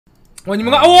哇，你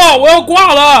们看，哇，我要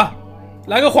挂了！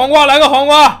来个黄瓜，来个黄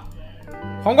瓜，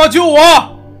黄瓜救我！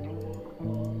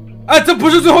哎，这不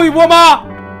是最后一波吗？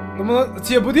能不能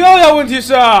解不掉呀？问题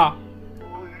是，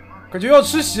感觉要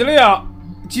吃席了呀，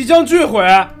即将坠毁，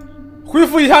恢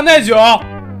复一下耐久。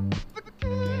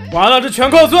完了，这全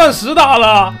靠钻石打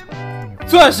了，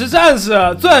钻石战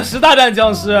士，钻石大战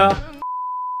僵尸。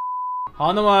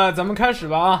好，那么咱们开始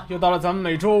吧啊！又到了咱们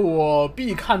每周五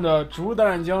必看的《植物大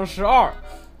战僵尸2》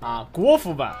啊，国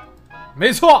服版。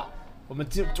没错，我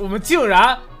们竟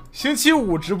然星期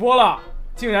五直播了，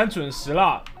竟然准时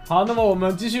了。好，那么我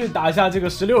们继续打一下这个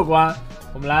16关，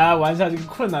我们来玩一下这个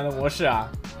困难的模式啊。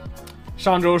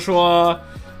上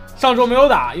周没有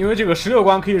打，因为这个16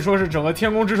关可以说是整个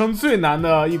天空之城最难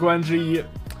的一关之一，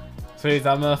所以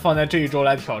咱们放在这一周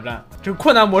来挑战。这个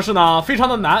困难模式呢，非常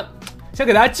的难。先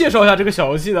给大家介绍一下这个小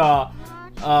游戏的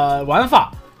玩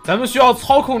法。咱们需要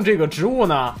操控这个植物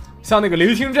呢，像那个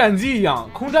雷霆战机一样，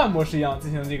空战模式一样进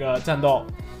行这个战斗。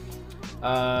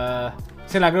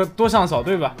先来个多项小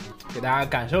队吧，给大家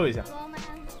感受一下。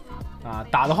啊，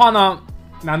打的话呢，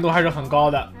难度还是很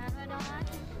高的。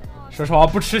说实话，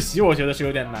不吃席我觉得是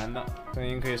有点难的，声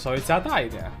音可以稍微加大一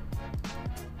点。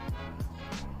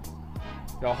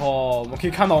然后我们可以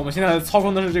看到，我们现在操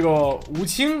控的是这个吴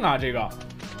青啊，这个。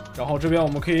然后这边我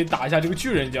们可以打一下这个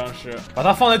巨人僵尸，把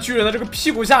它放在巨人的这个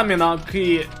屁股下面呢，可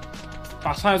以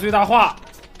把伤害最大化。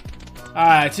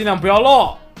哎，尽量不要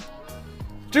漏。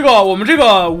我们这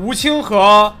个吴青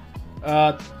和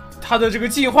它的这个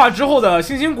进化之后的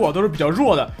星星果都是比较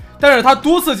弱的，但是它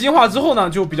多次进化之后呢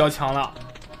就比较强了，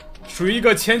属于一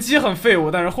个前期很废物，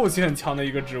但是后期很强的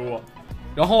一个植物。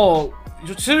然后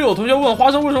其实有同学问花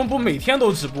生为什么不每天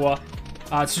都直播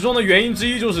啊？其中的原因之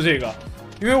一就是这个。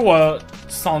因为我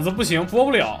嗓子不行，播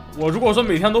不了。我如果说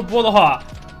每天都播的话，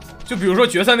就比如说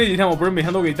决赛那几天，我不是每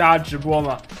天都给大家直播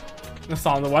吗？那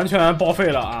嗓子完全报废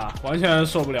了啊，完全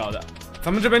受不了的。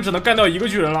咱们这边只能干掉一个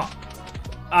巨人了，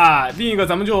啊，另一个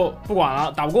咱们就不管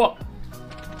了，打不过，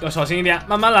要小心一点，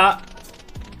慢慢来。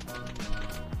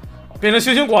变成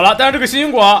星星果了，但是这个星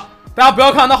星果，大家不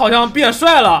要看它好像变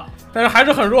帅了，但是还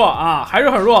是很弱啊，还是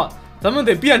很弱。咱们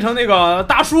得变成那个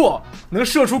大树。能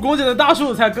射出弓箭的大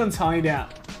树才更强一点。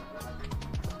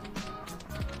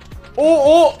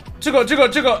哦，这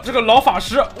个老法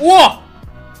师，哇，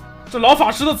这老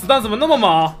法师的子弹怎么那么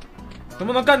猛？能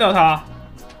不能干掉他？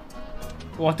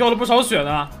哇，掉了不少血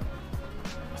呢。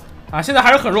啊，现在还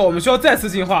是很弱，我们需要再次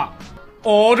进化。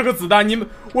哦，这个子弹，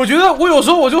我觉得我有时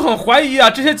候我就很怀疑啊，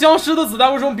这些僵尸的子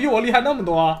弹为什么比我厉害那么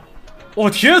多？哦，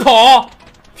铁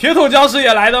桶僵尸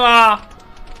也来的吗？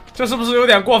这是不是有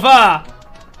点过分？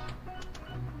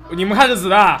你们看这子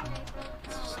弹，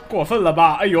过分了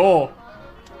吧？哎呦，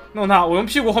弄他！我用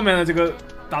屁股后面的这个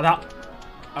打他。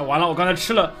哎，完了，我刚才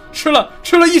吃了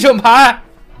一整排。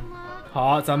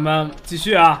好，咱们继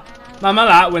续啊，慢慢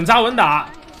来，稳扎稳打。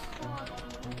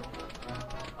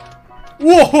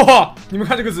哇，你们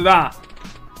看这个子弹，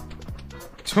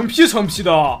成批的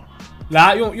哦。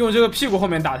来，用这个屁股后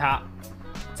面打他。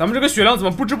咱们这个血量怎么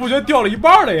不知不觉掉了一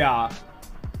半了呀？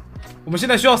我们现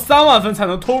在需要3万分才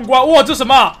能通关。哇，这什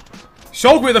么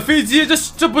小鬼的飞机？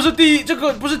这不是这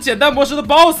个不是简单模式的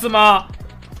BOSS 吗？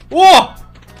哇，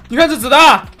你看这子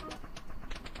弹，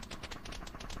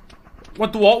我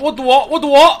躲不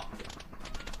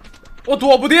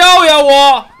掉呀！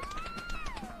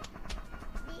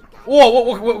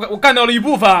我干掉了一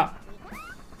部分。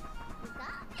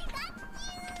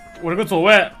我这个走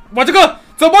位，我这个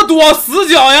怎么躲死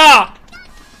角呀？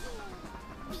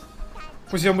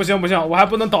不行，我还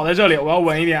不能倒在这里，我要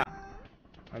稳一点。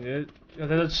感觉要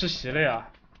在这吃席了呀，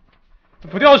这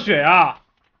不掉血呀？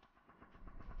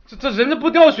这人家不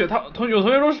掉血，有同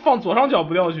学说是放左上角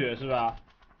不掉血是吧？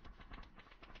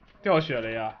掉血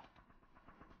了呀！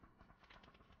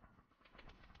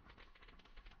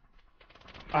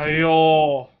哎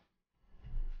呦，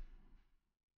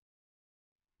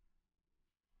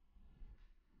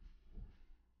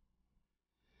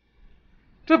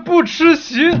这不吃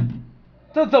席。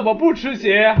这怎么不吃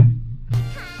鞋？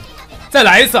再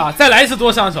来一次啊！再来一次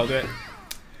多项小队。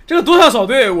这个多项小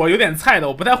队我有点菜的，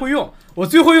我不太会用。我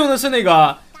最会用的是那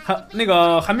个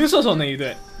寒冰射手那一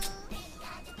队。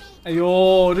哎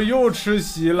呦，这又吃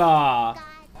席了，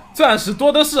钻石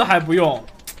多的是还不用。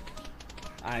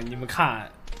哎，你们看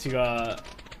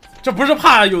这不是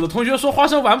怕有的同学说花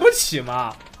生玩不起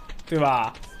吗？对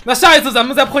吧？那下一次咱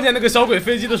们再碰见那个小鬼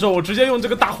飞机的时候，我直接用这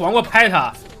个大黄瓜拍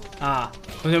他啊，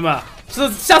同学们。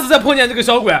下次再碰见这个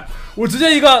小鬼，我直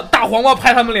接一个大黄瓜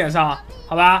拍他们脸上，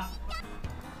好吧？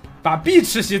把必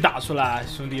吃席打出来，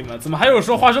兄弟们！怎么还有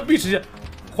说花生必吃席？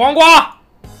黄瓜，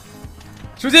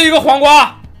直接一个黄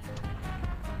瓜！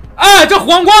哎，这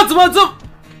黄瓜怎么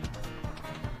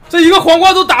这一个黄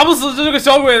瓜都打不死这个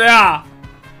小鬼的呀？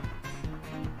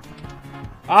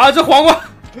啊，这黄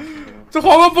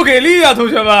瓜不给力啊，同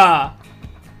学们！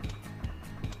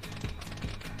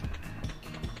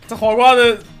这黄瓜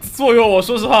的作用，我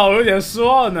说实话，我有点失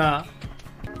望呢。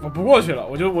我不过去了，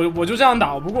我就这样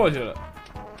打，我不过去了。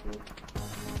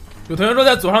有同学说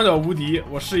在左上角无敌，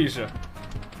我试一试，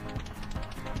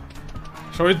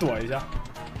稍微躲一下。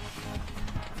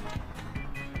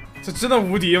这真的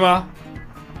无敌吗？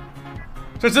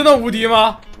这真的无敌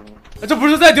吗？这不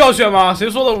是在掉血吗？谁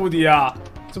说的无敌啊？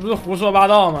这不是胡说八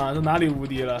道吗？这哪里无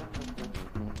敌了？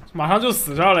马上就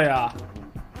死这儿了呀！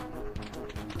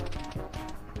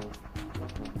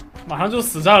马上就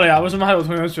死这儿了呀！为什么还有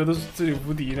同学觉得自己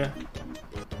无敌呢？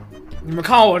你们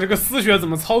看我这个丝血怎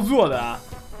么操作的啊？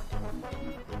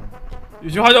有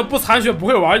句话叫不残血不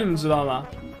会玩，你们知道吗？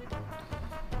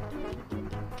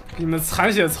给你们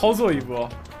残血操作一波。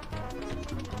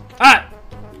哎，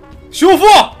修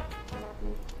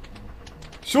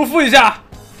复一下。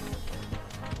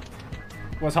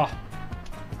我操！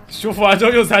修复完之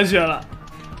后又残血了。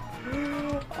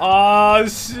啊，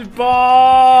西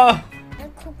巴！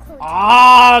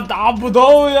啊，打不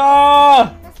动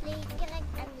呀！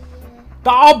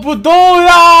打不动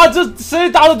呀！这谁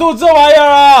打得动这玩意儿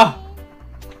啊？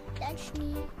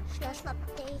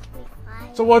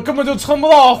这我根本就撑不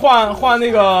到换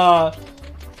那个，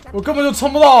我根本就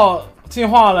撑不到进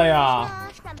化了呀！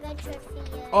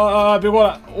别过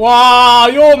来！哇，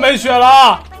又没血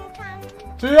了，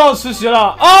这又要吃席了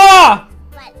啊！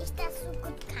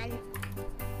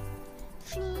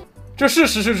这是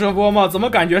实时直播吗？怎么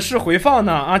感觉是回放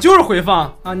呢？啊，就是回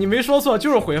放啊！你没说错，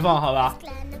就是回放，好吧？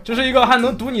这是一个还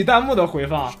能读你弹幕的回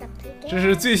放，这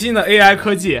是最新的 AI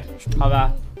科技，好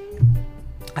吧？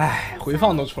哎，回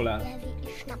放都出来了，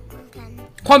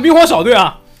换冰火小队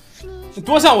啊！这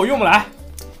多项我用不来，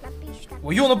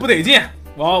我用的不得劲，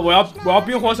我要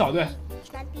冰火小队。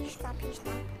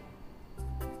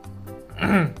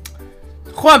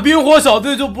换冰火小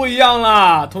队就不一样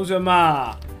了，同学们。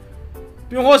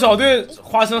冰火小队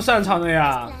花生擅长的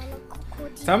呀，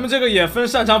咱们这个也分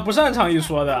擅长不擅长一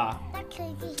说的。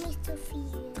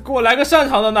给我来个擅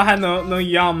长的，那还能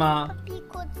一样吗？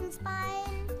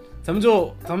咱们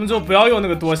就不要用那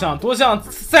个多项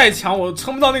再强，我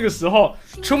撑不到那个时候，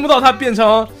撑不到它变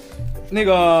成那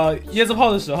个椰子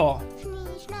炮的时候。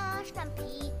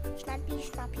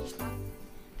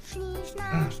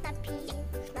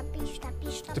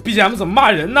这 BGM 怎么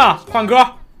骂人呢？换歌。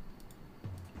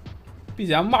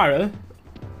BGM 骂人，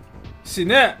喜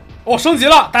内哦升级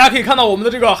了，大家可以看到我们的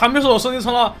这个寒冰射手升级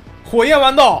成了火焰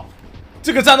弯道，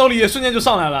这个战斗力也瞬间就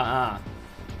上来了啊！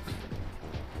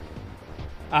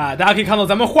大家可以看到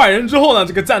咱们换人之后呢，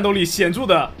这个战斗力显著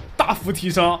的大幅提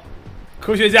升。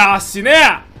科学家喜内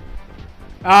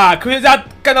啊，科学家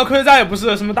干掉科学家也不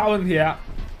是什么大问题。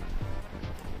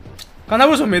刚才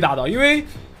为什么没打到？因为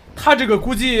他这个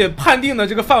估计判定的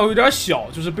这个范围有点小，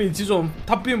就是被击中，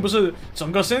他并不是整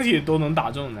个身体都能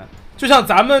打中的，就像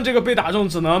咱们这个被打中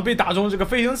只能被打中这个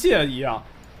飞行器一样，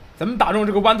咱们打中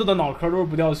这个豌豆的脑壳都是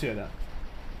不掉血的。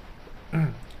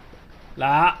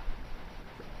来，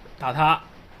打他，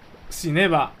洗内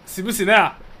吧，洗不洗内？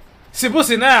洗不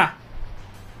洗内？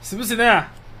洗不洗内？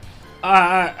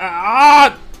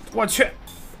我去，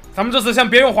咱们这次先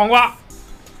别用黄瓜，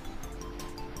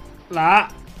来。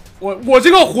我这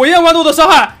个火焰豌豆的伤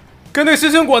害跟那个星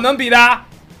星果能比的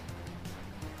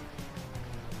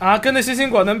啊？跟那星星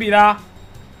果能比的？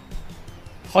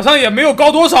好像也没有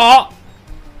高多少，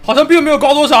好像并没有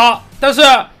高多少，但是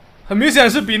很明显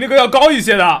是比那个要高一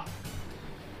些的。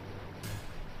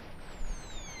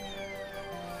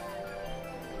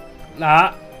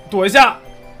来，躲一下，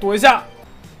躲一下。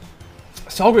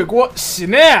小鬼锅洗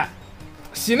内，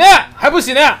洗内还不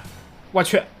洗内？我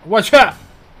去，我去！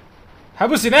还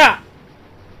不洗呢？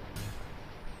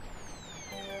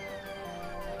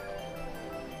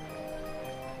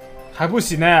还不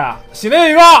洗内啊？洗内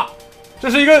一个，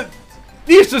这是一个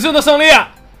历史性的胜利。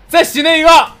再洗内一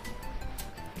个，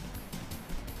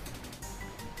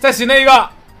再洗内一个。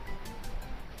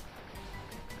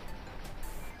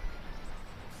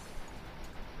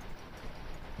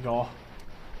有，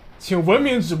请文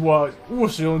明直播，勿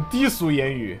使用低俗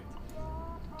言语。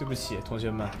对不起，同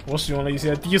学们，我使用了一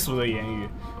些低俗的言语。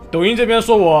抖音这边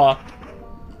说我，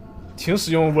请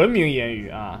使用文明言语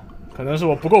啊，可能是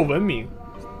我不够文明。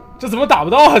这怎么打不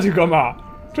到啊，这哥们儿？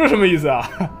这是什么意思啊？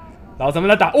然后咱们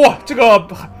来打，哇，这个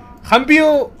寒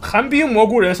冰蘑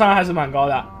菇人伤害还是蛮高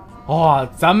的。哇，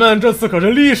咱们这次可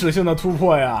是历史性的突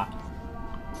破呀！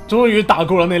终于打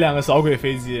够了那2个小鬼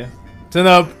飞机，真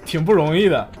的挺不容易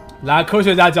的。来，科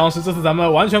学家僵尸，这次咱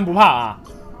们完全不怕啊！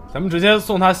咱们直接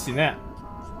送他喜内。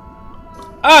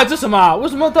哎，这什么？为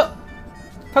什么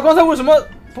他刚才为什么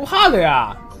不怕的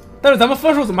呀？但是咱们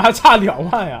分数怎么还差2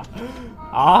万呀？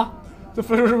啊，这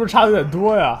分数是不是差的有点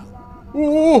多呀？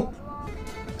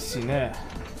喜内，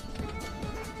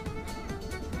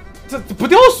这不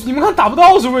掉你们看打不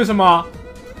到是为什么？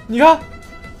你看，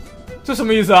这什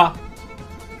么意思啊？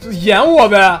这演我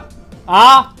呗？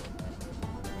啊？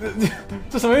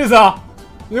这什么意思啊？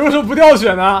你为什么不掉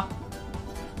血呢？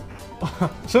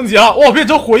升级了，哇，变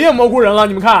成火焰蘑菇人了！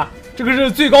你们看，这个是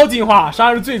最高进化，伤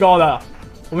害是最高的。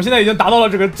我们现在已经达到了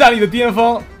这个战力的巅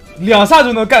峰，2下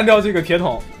就能干掉这个铁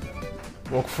桶。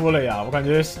我哭了呀，我感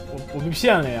觉我被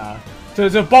骗了呀！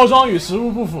这包装与实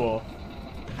物不符。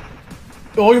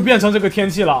哦，又变成这个天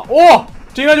气了。哦，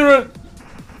这应该就是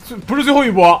不是最后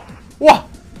一波。哇，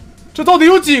这到底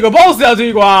有几个 BOSS 呀？这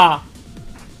一关啊？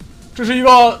这是一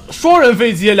个双人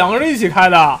飞机，2个人一起开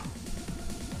的。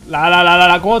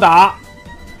来，跟我打！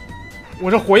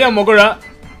我是火焰蘑菇人，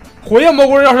火焰蘑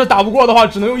菇人要是打不过的话，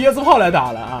只能用椰子炮来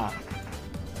打了啊。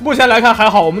目前来看还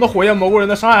好，我们的火焰蘑菇人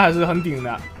的伤害还是很顶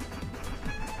的。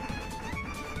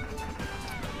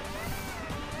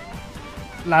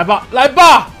来吧，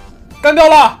干掉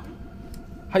了！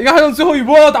应该还剩最后一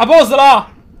波打 BOSS 了，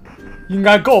应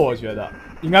该够，我觉得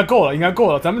应该够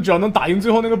了。咱们只要能打赢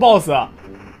最后那个 BOSS。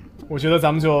我觉得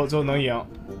咱们就能赢，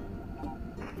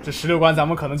这16关咱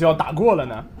们可能就要打过了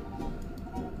呢，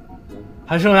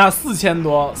还剩下4000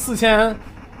多，3100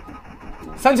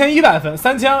分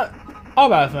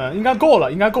，3200分，应该够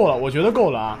了，我觉得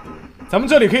够了啊。咱们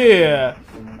这里可以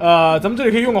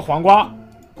用个黄瓜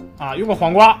啊，用个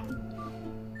黄瓜，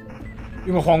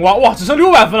哇，只剩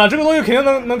600分了，这个东西肯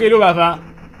定能给600分，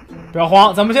不要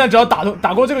慌，咱们现在只要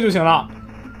打过这个就行了，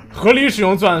合理使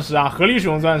用钻石啊，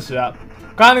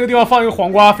刚才那个地方放一个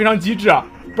黄瓜非常机智，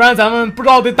不然咱们不知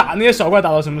道得打那些小怪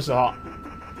打到什么时候。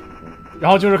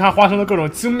然后就是看花生的各种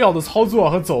精妙的操作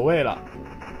和走位了，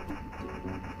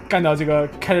干掉这个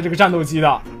开着这个战斗机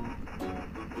的。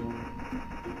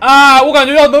啊，我感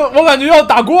觉要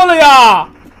打过了呀！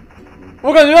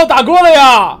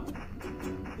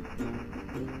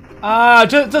啊，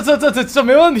这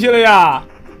没问题了呀！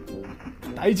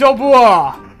打一脚步，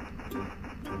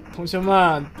同学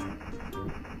们。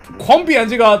狂扁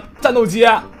这个战斗机，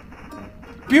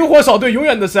冰火小队永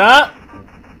远的神，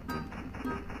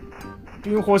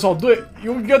给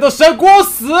我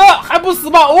死，还不死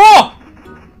吧？哦，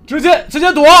直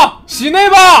接躲，喜内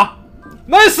吧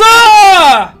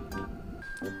 ，nice！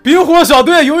 冰火小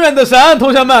队永远的神，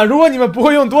同学们，如果你们不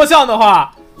会用多项的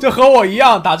话，就和我一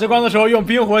样，打这关的时候用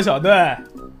冰火小队。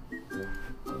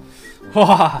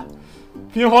哇，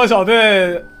冰火小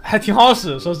队还挺好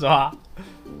使，说实话。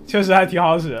确实还挺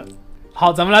好使。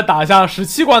好，咱们来打一下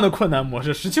17关的困难模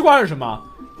式。17关是什么？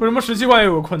为什么17关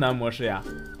有个困难模式呀？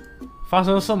发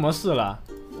生什么事了？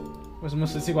为什么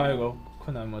17关有个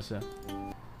困难模式？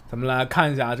咱们来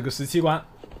看一下这个17关。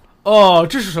哦，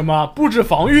这是什么？布置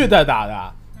防御再打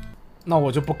的。那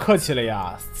我就不客气了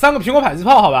呀，3个苹果迫击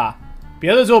炮，好吧，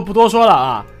别的就不多说了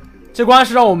啊。这关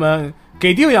是让我们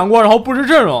给定阳光，然后布置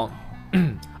阵容。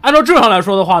按照正常来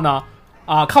说的话呢。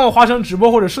啊，看过花生直播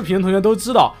或者视频的同学都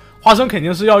知道，花生肯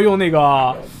定是要用那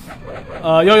个，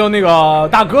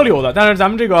大哥流的。但是咱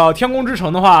们这个天空之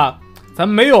城的话，咱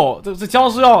们没有，这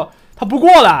僵尸他不过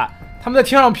来，他们在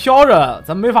天上飘着，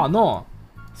咱们没法弄，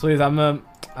所以咱们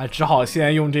只好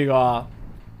先用这个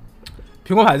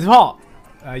苹果迫击炮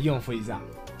来应付一下。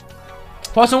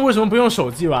花生为什么不用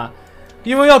手机玩？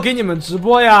因为要给你们直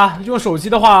播呀，用手机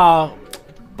的话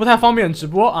不太方便直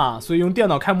播啊，所以用电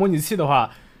脑开模拟器的话。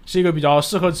是一个比较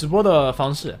适合直播的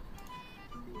方式。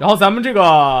然后咱们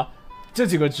这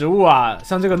几个植物啊，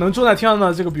像这个能种在天上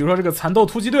的这个，比如说这个蚕豆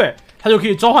突击队，它就可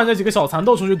以召唤这几个小蚕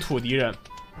豆出去吐敌人。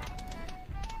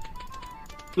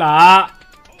来，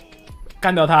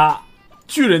干掉它！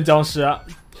巨人僵尸，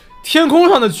天空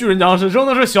上的巨人僵尸扔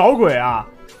的是小鬼啊！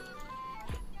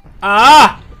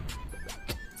啊！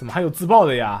怎么还有自爆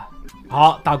的呀？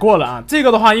好，打过了啊！这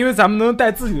个的话，因为咱们能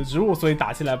带自己的植物，所以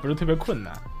打起来不是特别困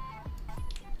难。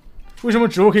为什么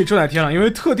植物可以种在天上？因为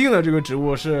特定的这个植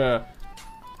物是，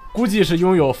估计是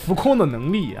拥有浮空的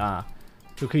能力啊，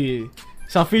就可以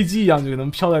像飞机一样就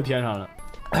能飘在天上了。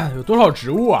有多少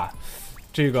植物啊？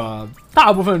这个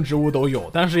大部分植物都有，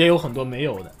但是也有很多没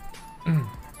有的。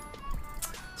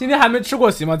今天还没吃过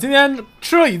席吗？今天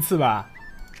吃了一次吧。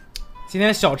今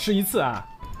天小吃一次啊，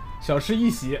小吃一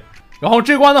席。然后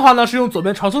这关的话呢，是用左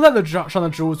边传送带的上的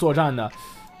植物作战的。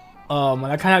我们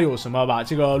来看一下有什么吧。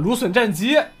这个芦笋战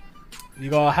机。一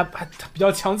个还比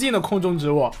较强劲的空中植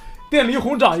物，电离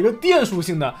红掌，一个电属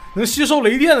性的能吸收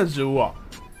雷电的植物，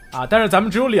啊，但是咱们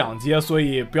只有2阶，所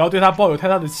以不要对它抱有太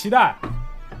大的期待。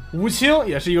无青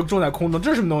也是一个重在空中，这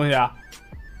是什么东西啊？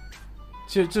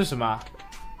这是什么？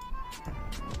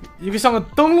一个像个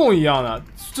灯笼一样的，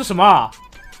这什么啊？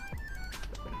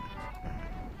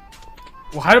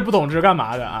我还是不懂这是干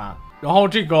嘛的啊。然后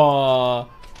这个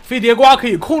飞碟瓜可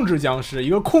以控制僵尸，一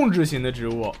个控制型的植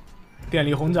物。电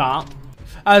力红掌，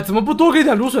哎，怎么不多给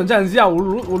点芦笋战机啊？我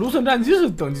芦笋战机是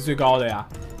等级最高的呀。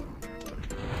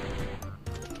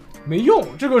没用，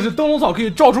这个是灯笼草可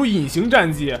以照出隐形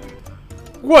战机。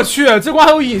我去，这关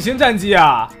还有隐形战机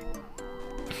啊！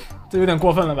这有点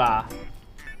过分了吧？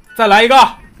再来一个，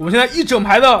我们现在一整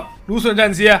排的芦笋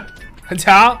战机，很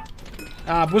强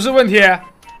啊，不是问题。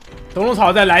灯笼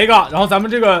草再来一个，然后咱们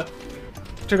这个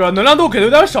能量豆给的有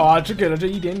点少啊，只给了这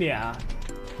一点点啊。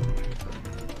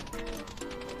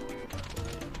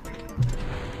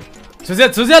直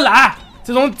接来，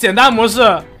这种简单模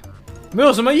式没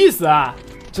有什么意思啊！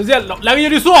直接来个叶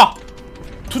绿素，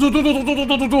突，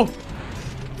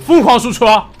疯狂输出，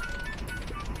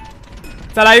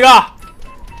再来一个，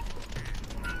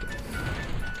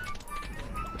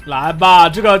来吧，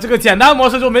这个简单模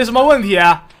式就没什么问题，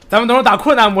咱们等会儿打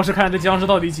困难模式，看看这僵尸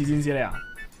到底几斤几两。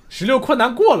16困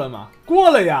难过了吗？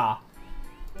过了呀！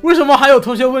为什么还有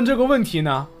同学问这个问题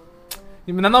呢？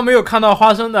你们难道没有看到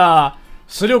花生的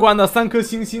16关的3颗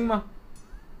星星吗？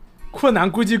困难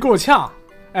估计够呛，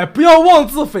哎，不要妄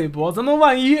自菲薄，咱们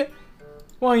万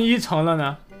一成了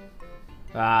呢？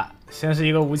啊，先是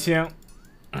一个无青，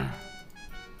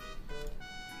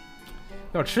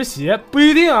要吃席不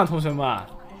一定啊，同学们，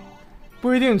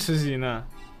不一定吃席呢。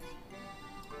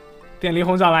电力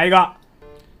红掌来一个，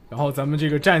然后咱们这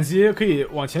个战机可以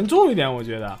往前重一点，我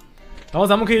觉得，然后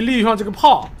咱们可以利用上这个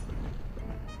炮。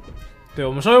对，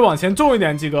我们稍微往前重一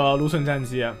点，这个芦笋战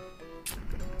机，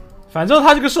反正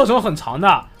它这个射程很长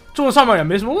的，重上面也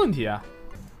没什么问题。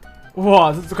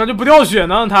哇，这感觉不掉血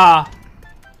呢，他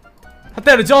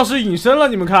带着僵尸隐身了，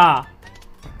你们看，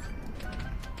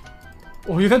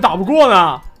我有点打不过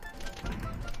呢。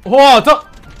哇，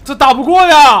这打不过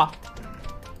呀，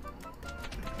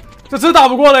这真打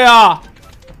不过了呀！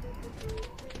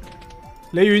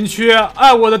雷云区，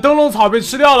哎，我的灯笼草被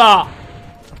吃掉了。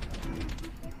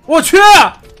我去，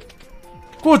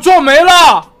给我撞没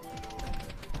了！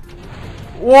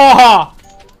哇，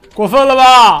过分了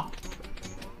吧？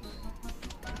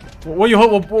我以后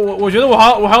我觉得我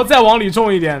还要再往里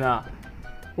种一点呢。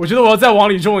我觉得我要再往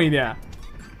里种一点，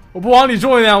我不往里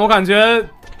种一点，我感觉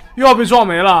又要被撞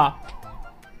没了。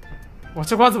哇，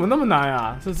这关怎么那么难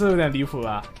呀？这有点离谱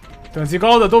吧？等级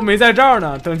高的都没在这儿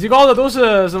呢，等级高的都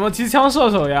是什么机枪射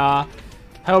手呀，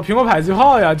还有苹果迫击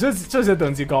炮呀，这些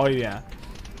等级高一点。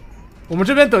我们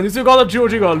这边等级最高的只有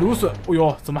这个芦笋，哎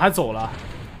呦，怎么还走了？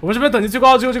我们这边等级最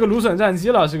高的只有这个芦笋战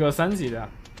机了，是个3级的。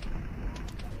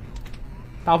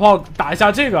大炮打一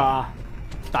下这个啊，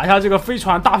打一下这个飞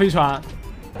船，大飞船。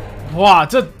哇，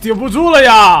这顶不住了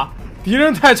呀！敌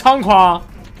人太猖狂，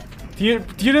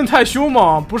敌人太凶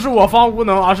猛，不是我方无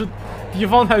能，而是敌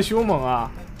方太凶猛啊！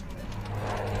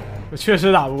我确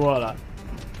实打不过了。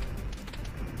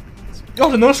要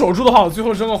是能守住的话，我最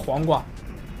后扔个黄瓜。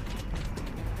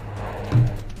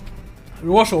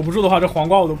如果守不住的话，这黄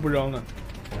瓜我都不扔了。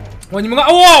哇，你们看，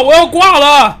哇，我要挂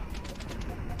了！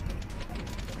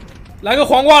来个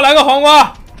黄瓜，来个黄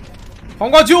瓜，黄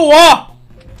瓜救我！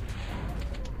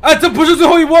哎，这不是最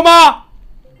后一波吗？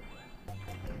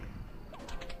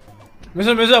没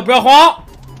事没事，不要慌。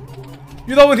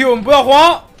遇到问题我们不要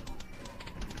慌，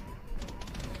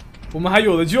我们还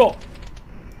有的救。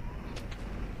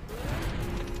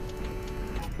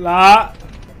来，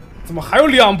怎么还有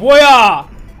2波呀？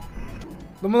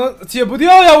能不能解不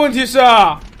掉呀？问题是，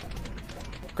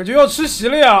感觉要吃席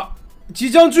了呀！即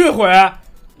将坠毁，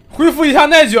恢复一下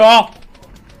耐久。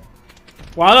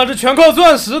完了，这全靠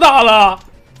钻石打了。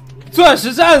钻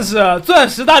石战士，钻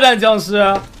石大战僵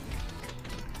尸，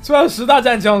钻石大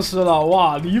战僵尸了！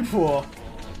哇，离谱！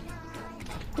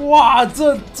哇，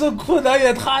这困难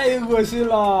也太恶心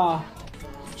了！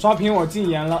刷屏我禁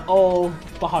言了哦，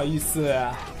不好意思，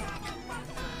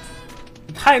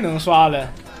你太能刷了。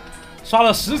刷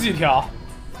了10几条，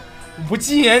我不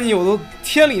禁言你我都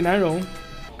天理难容。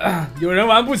有人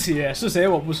玩不起，是谁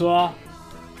我不说。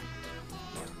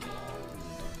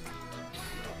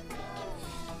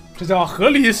这叫合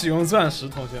理使用钻石，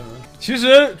同学们。其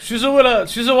实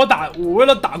我为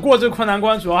了打过这个困难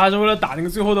关，主要还是为了打那个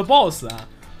最后的 BOSS 啊。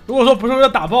如果说不是为了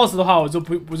打 BOSS 的话，我就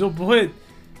不会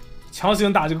强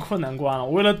行打这个困难关了。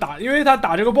我为了打，因为他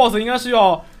打这个 BOSS 应该是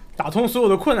要打通所有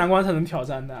的困难关才能挑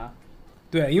战的。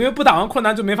对，因为不打完困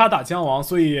难就没法打姜王，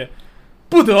所以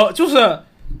不得就是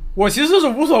我其实是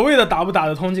无所谓的打不打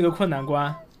得通这个困难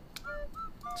关，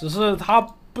只是他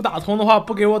不打通的话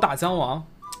不给我打僵王，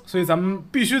所以咱们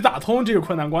必须打通这个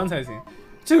困难关才行。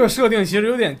这个设定其实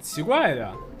有点奇怪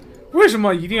的，为什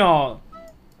么一定要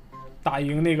打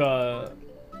赢那个？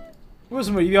为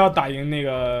什么一定要打赢那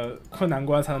个困难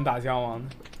关才能打僵王呢？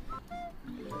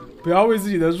不要为自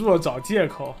己的弱找借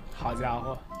口，好家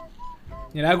伙！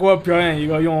你来给我表演一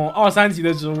个用2、3级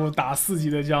的植物打4级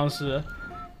的僵尸，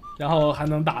然后还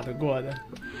能打得过的，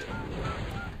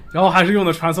然后还是用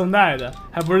的传送带的，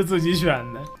还不是自己选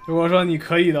的。如果说你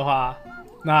可以的话，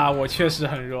那我确实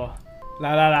很弱。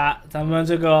来，咱们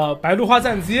这个白鹿花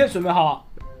战机准备好，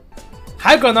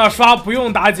还搁那刷，不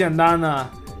用打简单呢。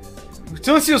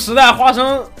蒸汽时代花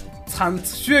生惨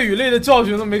血与泪的教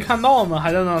训都没看到吗？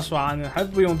还在那刷呢，还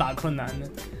不用打困难呢。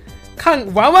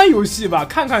玩游戏吧，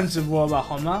看看直播吧，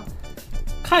好吗？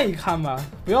看一看吧，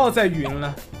不要再云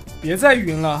了，别再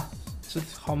云了，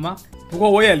好吗？不过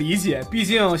我也理解，毕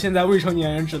竟现在未成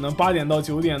年人只能8点到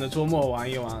9点的周末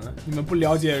玩一玩了，你们不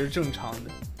了解也是正常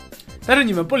的。但是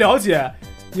你们不了解，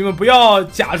你们不要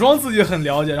假装自己很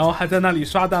了解，然后还在那里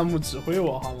刷弹幕指挥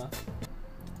我，好吗？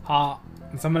好，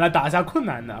咱们来打一下困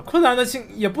难的，困难的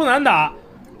也不难打，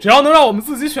只要能让我们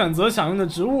自己选择想用的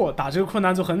植物，打这个困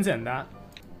难就很简单。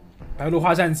白鹿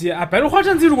花战机，哎，白鹿花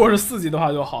战机如果是4级的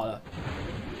话就好了，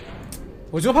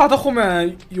我就怕它后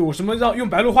面有什么让用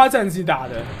白鹿花战机打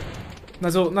的，那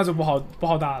就不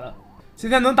好打了。今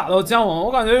天能打到僵王，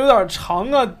我感觉有点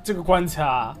长啊，这个关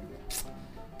卡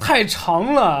太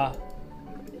长了，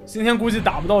今天估计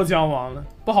打不到僵王了，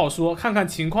不好说，看看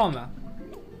情况吧。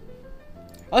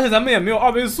而且咱们也没有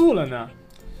2倍速了呢，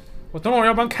我等会儿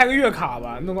要不然开个月卡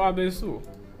吧，弄个2倍速。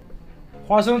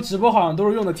花生直播好像都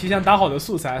是用的提前打好的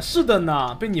素材，是的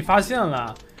呢，被你发现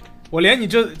了，我连你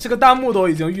这个弹幕都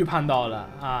已经预判到了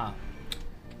啊！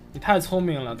你太聪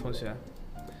明了，同学，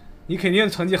你肯定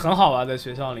成绩很好啊，在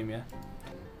学校里面。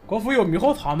国服有猕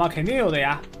猴桃吗？肯定有的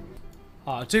呀。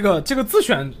啊，这个自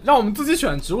选，让我们自己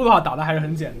选植物的话，打的还是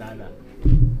很简单的。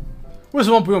为什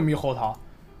么不用猕猴桃？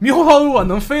猕猴桃如果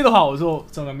能飞的话，我就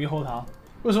整个猕猴桃。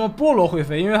为什么菠萝会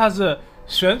飞？因为它是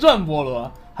旋转菠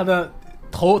萝，它的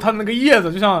头，它的那个叶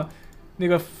子就像那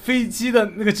个飞机的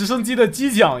那个直升机的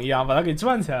机桨一样，把它给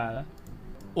转起来了。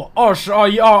哇，20、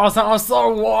21、22、23、24、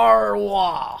25、22，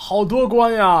哇，好多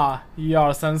关呀！1、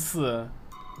2、3、4，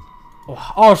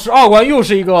哇，22关又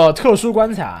是一个特殊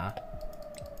关卡。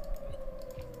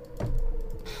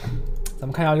咱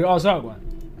们看一下这个22关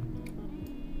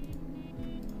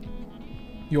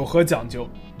有何讲究？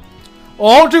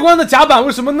哦，这关的甲板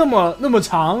为什么那么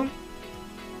长？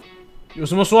有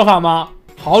什么说法吗？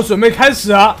好，准备开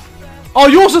始。哦，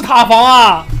又是塔防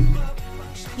啊！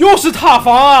又是塔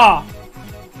防啊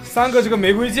！3个这个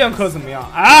玫瑰剑客怎么样？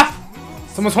哎，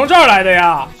怎么从这儿来的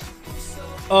呀？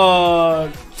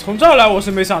从这儿来我是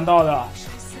没想到的。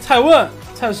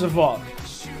蔡师傅，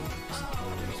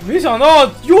没想到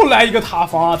又来一个塔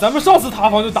防啊！咱们上次塔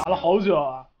防就打了好久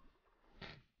啊。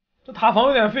这塔防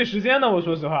有点费时间呢，我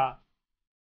说实话。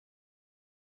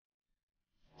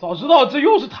早知道这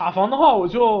又是塔防的话，我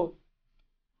就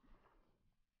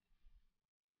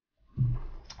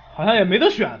好像也没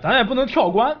得选，咱也不能跳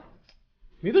关，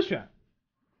没得选。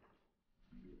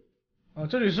啊，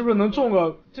这里是不是能中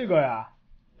个这个呀？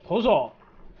投手，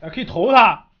哎，可以投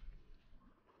他。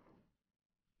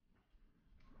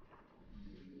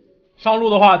上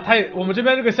路的话，我们这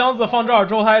边这个箱子放这儿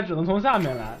之后，它也只能从下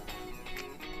面来。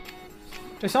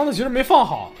这箱子其实没放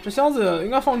好，这箱子应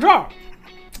该放这儿，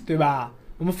对吧？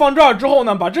我们放这儿之后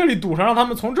呢，把这里堵上，让他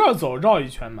们从这儿走，绕一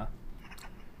圈嘛。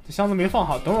这箱子没放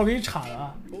好，等会儿给你铲了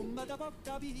啊。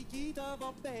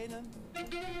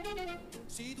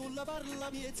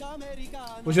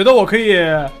我觉得我可以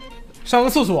上个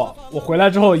厕所，我回来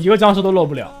之后一个僵尸都漏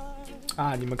不了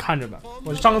啊！你们看着吧，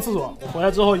我上个厕所，我回来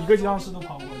之后一个僵尸都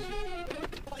跑不过去。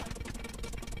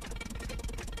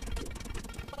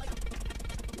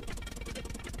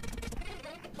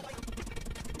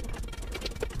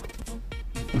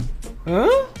嗯，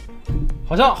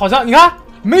好像，你看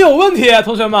没有问题，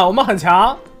同学们，我们很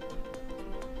强。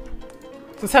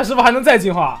这蔡师傅还能再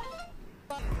进化，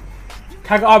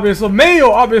开个2倍速，没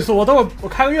有2倍速，我等会我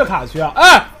开个月卡去啊！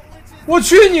哎，我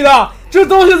去你的，这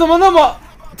东西怎么那么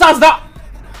炸死他！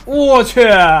我去，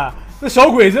那小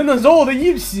鬼真的肉的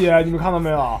一匹，你们看到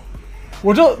没有？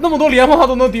我这那么多连环他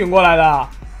都能顶过来的。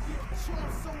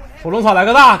火龙草来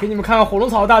个大，给你们看看火龙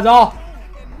草的大招。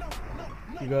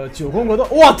一个9宫格斗，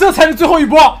哇，这才是最后一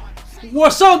波，我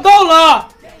上到了，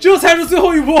这才是最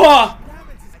后一波。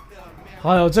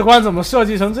哎呦，这关怎么设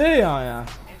计成这样呀？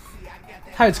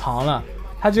太长了，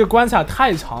它这个关卡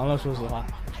太长了，说实话，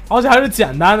而且还是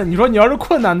简单的。你说你要是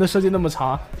困难的设计那么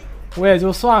长，我也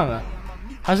就算了。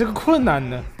还是个困难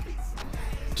的。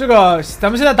这个咱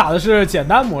们现在打的是简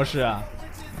单模式啊，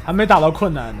还没打到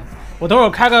困难的。我等会儿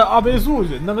开个2倍速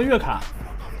去弄个月卡。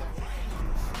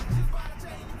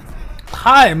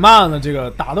太慢了，这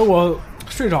个打得我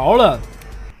睡着了。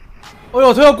哎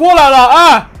呦，他要过来了！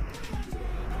哎，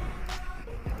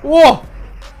哇，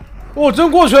我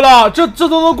真过去了，这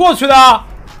都能过去的？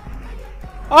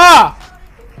啊，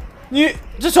你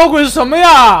这小鬼是什么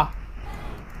呀？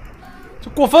这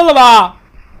过分了吧？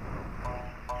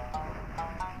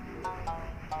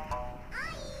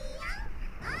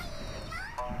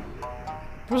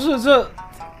不是这，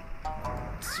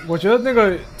我觉得那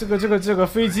个这个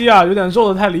飞机啊，有点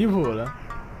肉的太离谱了，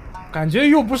感觉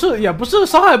又不是也不是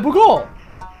伤害不够，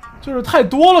就是太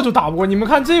多了就打不过。你们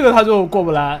看这个他就过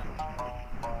不来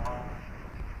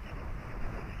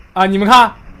啊，你们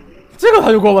看这个他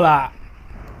就过不来，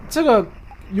这个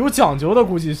有讲究的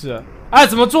估计是。哎，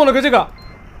怎么中了个这个？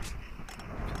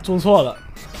中错了。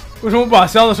为什么不把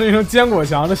箱子升级成坚果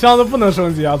箱？这箱子不能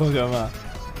升级啊，同学们，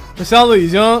这箱子已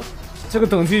经这个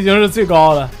等级已经是最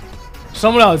高了，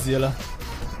升不了级了。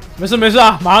没事没事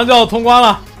啊，马上就要通关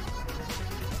了，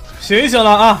醒一醒了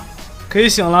啊，可以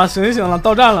醒了，醒一醒了，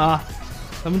到站了啊，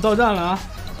咱们到站了啊。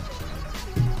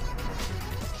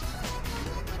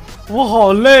我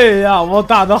好累呀，我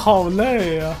打的好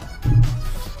累呀。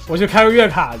我去开个月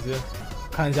卡去，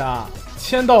看一下啊，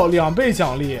签到2倍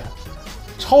奖励，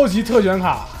超级特权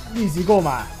卡，立即购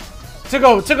买。这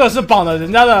个是绑的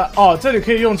人家的哦，这里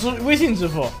可以用微信支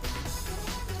付，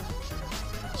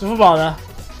支付宝的，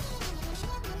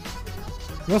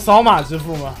能扫码支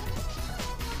付吗？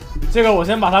这个我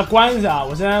先把它关一下，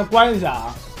我先关一下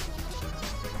啊。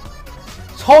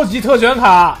超级特权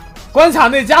卡，关卡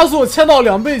内加速签到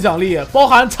2倍奖励，包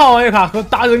含畅玩夜卡和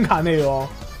达人卡内容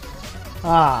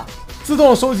啊，自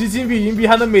动收集金币、银币，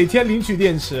还能每天领取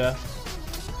电池。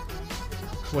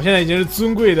我现在已经是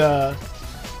尊贵的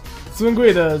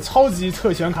超级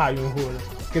特权卡用户了，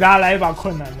给大家来一把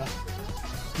困难的。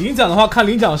领奖的话，看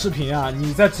领奖视频啊，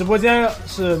你在直播间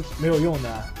是没有用的。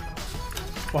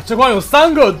哇，这关有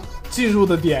3个进入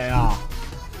的点呀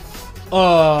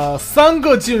，3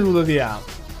个进入的点，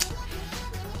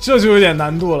这就有点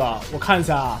难度了。我看一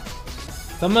下啊，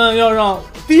咱们要让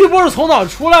第一波是从哪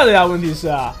出来的呀？问题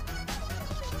是，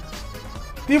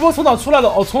第一波从哪出来的？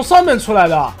哦，从上面出来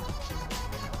的。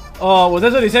我在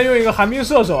这里先用一个寒冰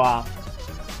射手啊，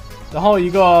然后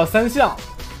一个3项，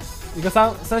一个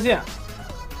三线，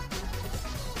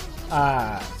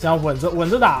哎，这样稳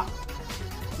着打，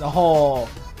然后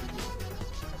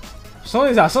升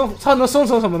一下，它能生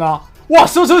成什么呢？哇，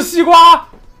生成西瓜，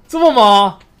这么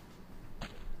猛！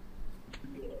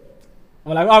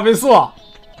我来个2倍速，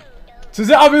直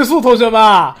接2倍速，同学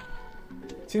们，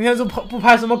今天就不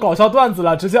拍什么搞笑段子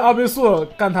了，直接2倍速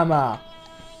干他们！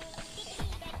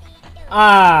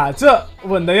哎，这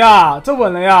稳的呀，这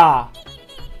稳了呀！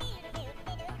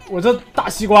我这大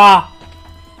西瓜，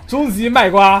终极麦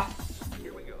瓜，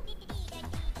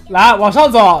来往上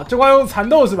走，这关用蚕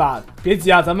豆是吧？别急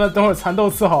啊，咱们等会儿蚕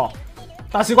豆伺候。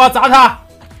大西瓜砸他！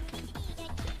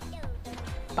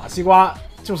大西瓜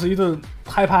就是一顿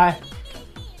拍。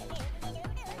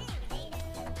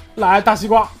来，大西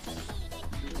瓜，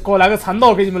给我来个蚕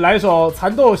豆，给你们来一首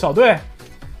蚕豆小队。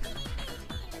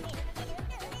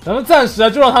咱们暂时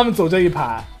就让他们走这一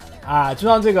排啊，就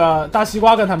让这个大西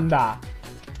瓜跟他们打。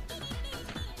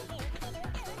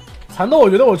蚕豆我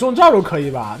觉得我中这儿都可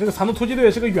以吧，这个蚕豆突击队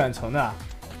是个远程的，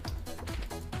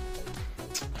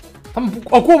他们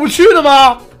过不去的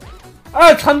吗？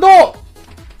哎，蚕豆，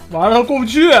完了他过不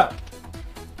去，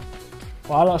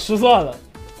完了失算了，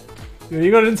有一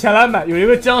个人前来买，有一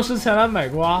个僵尸前来买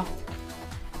瓜。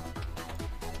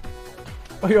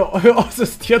哎呦，这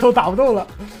铁头打不动了。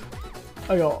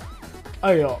哎呦，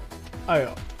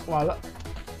完了，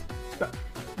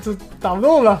这打不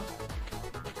动了，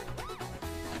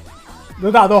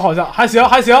能打动好像还行，1、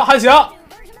2、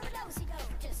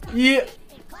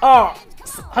3，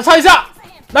还差一下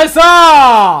 ，nice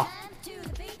啊！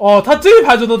哦，他这一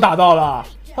排就能打到了，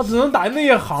他只能打那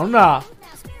一行的，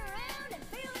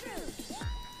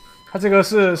他这个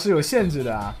是有限制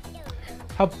的啊，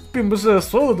他并不是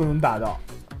所有的都能打到。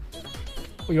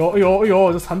哎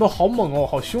呦，这蚕豆好猛哦，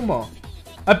好凶猛！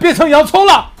哎，变成洋葱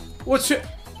了！我去，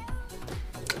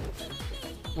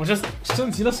我这升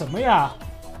级了什么呀？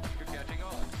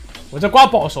我这瓜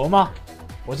保熟吗？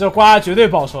我这瓜绝对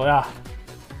保熟呀！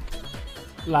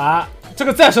来，这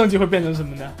个再升级会变成什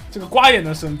么呢？这个瓜也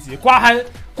能升级，瓜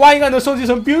应该能升级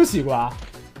成冰西瓜、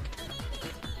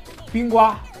冰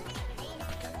瓜。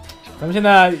咱们现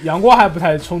在阳光还不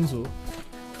太充足。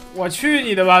我去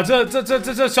你的吧！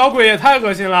这小鬼也太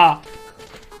恶心了！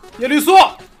叶绿素。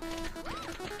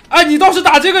哎，你倒是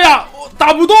打这个呀，我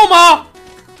打不动吗？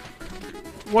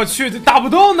我去，这打不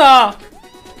动呢，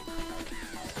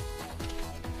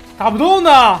打不动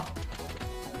呢，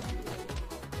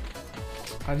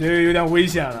感觉有点危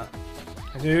险了，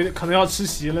感觉有点可能要吃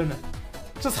席了呢。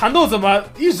这蚕豆怎么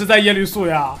一直在叶绿素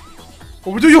呀？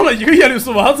我不就用了一个叶绿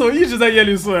素吗？怎么一直在叶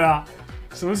绿素呀？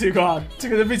什么情况？这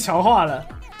个人被强化了。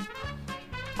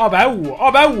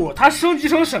250，他升级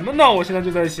成什么呢？我现在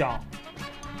就在想，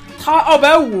他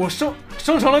250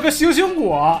生成了个星星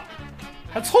果，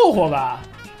还凑合吧？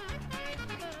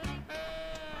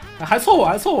还凑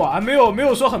合，还没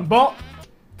有说很崩。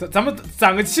咱们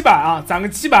攒个700啊，攒个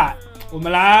700，我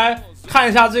们来看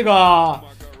一下这个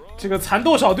蚕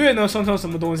豆小队能生成什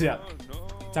么东西。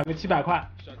攒个700块，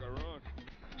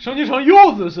升级成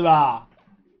柚子是吧？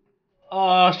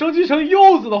升级成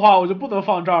柚子的话，我就不能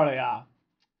放这儿了呀。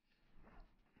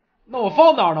那我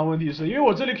放哪儿呢？问题是因为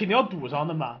我这里肯定要堵上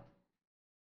的嘛，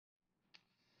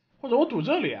或者我堵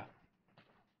这里，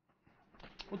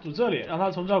我堵这里，让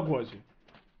他从这儿过去。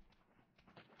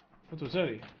我堵这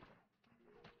里，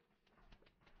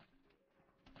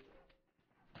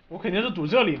我肯定是堵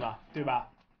这里嘛，对吧？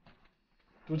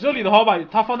堵这里的话，我把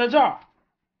它放在这儿。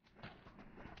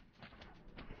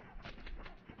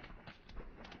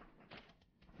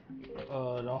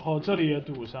然后这里也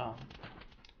堵上。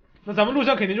那咱们录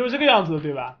像肯定就是这个样子，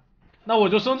对吧？那我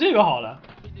就升这个好了。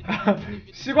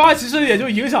西瓜其实也就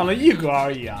影响了1格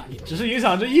而已啊，只是影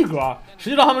响这1格，实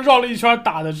际上他们绕了一圈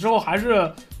打的之后，还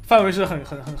是范围是很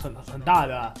大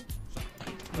的。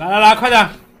来，快点，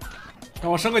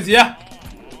让我升个级。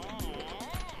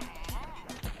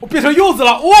我变成柚子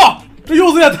了，哇！这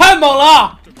柚子也太猛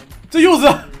了，这柚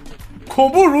子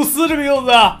恐怖如斯，这个柚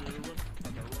子，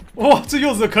哇！这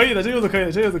柚子可以的，这柚子可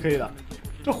以的。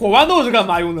这火豌豆是干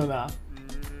嘛用的呢？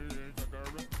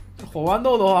这火豌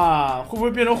豆的话，会不会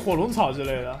变成火龙草之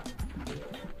类的？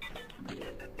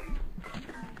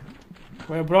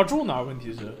我也不知道种哪儿，问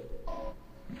题是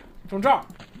种这儿。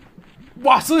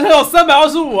哇，剩下要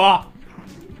325啊！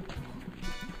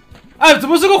哎，怎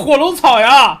么是个火龙草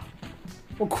呀？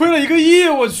我亏了1个亿，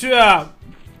我去！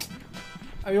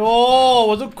哎呦，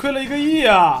我这亏了1个亿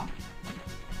啊！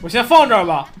我先放这儿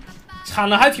吧，产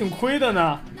了还挺亏的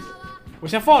呢。我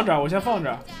先放这儿，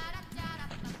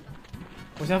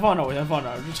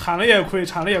产了也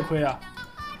亏啊！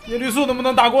叶绿素能不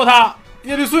能打过他？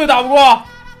叶绿素也打不过。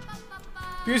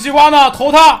冰西瓜呢？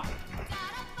投他！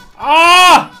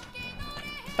啊！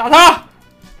打他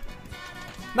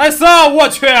 ！nice 啊！我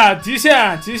去，极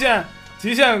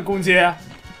限攻击！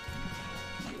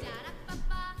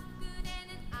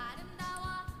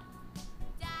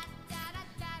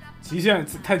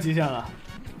太极限了。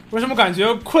为什么感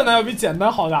觉困难要比简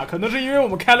单好打？可能是因为我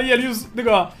们开了叶绿素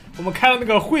我们开了那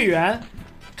个会员，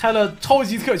开了超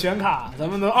级特权卡，咱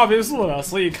们能2倍速了，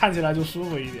所以看起来就舒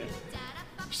服一点。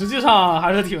实际上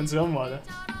还是挺折磨的，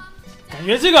感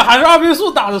觉这个还是2倍速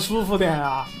打的舒服点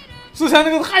啊。之前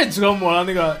那个太折磨了，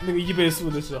那个1倍速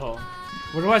的时候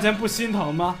，50块钱不心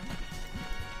疼吗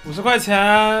？50块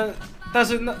钱，但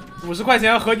是那50块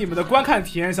钱和你们的观看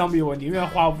体验相比，我宁愿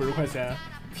花50块钱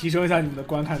提升一下你们的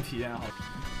观看体验好。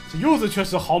这柚子确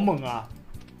实好猛啊！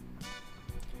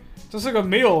这是个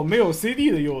没有 CD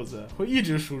的柚子，会一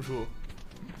直输出。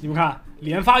你们看，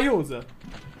连发柚子，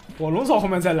火龙草后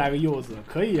面再来个柚子，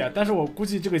可以啊。但是我估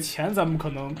计这个钱咱们可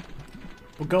能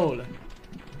不够了。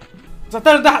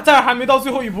但是在还没到最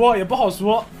后一波，也不好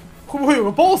说，会不会有个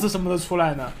BOSS 什么的出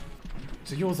来呢？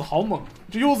这柚子好猛！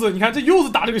这柚子，你看这柚子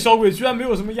打这个小鬼居然没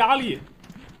有什么压力。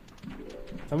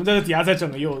咱们在这底下再整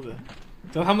个柚子。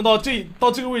等他们到这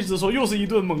个位置的时候，又是一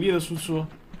顿猛烈的输出，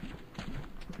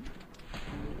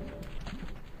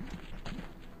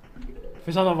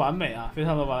非常的完美啊，非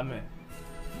常的完美。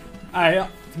哎呀，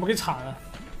怎么给铲了？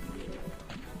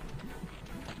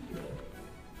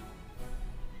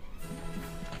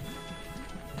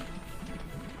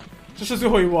这是最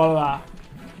后一波了吧？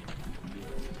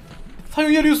他用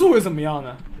叶绿素会怎么样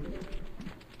呢？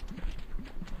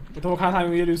我等我看他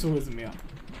用叶绿素会怎么样。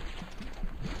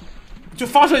就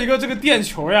发射一个这个电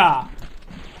球呀！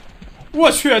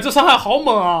我去，这伤害好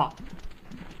猛啊！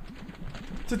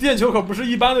这电球可不是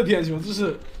一般的电球，这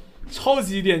是超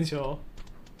级电球。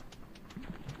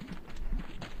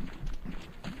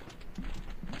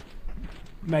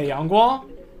美阳光？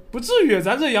不至于，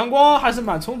咱这阳光还是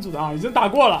蛮充足的啊！已经打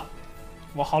过了，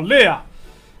我好累啊，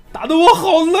打得我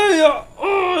好累呀！哎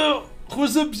呦，浑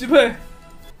身疲惫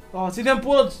啊！今天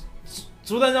播了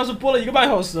植物大战僵尸播了1个半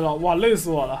小时了，哇，累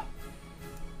死我了。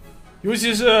尤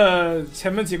其是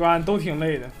前面几关都挺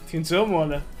累的，挺折磨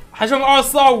的。还剩个24、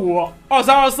25、23、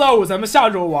24、25，咱们下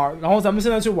周玩。然后咱们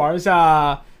现在去玩一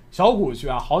下小谷去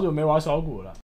啊，好久没玩小谷了。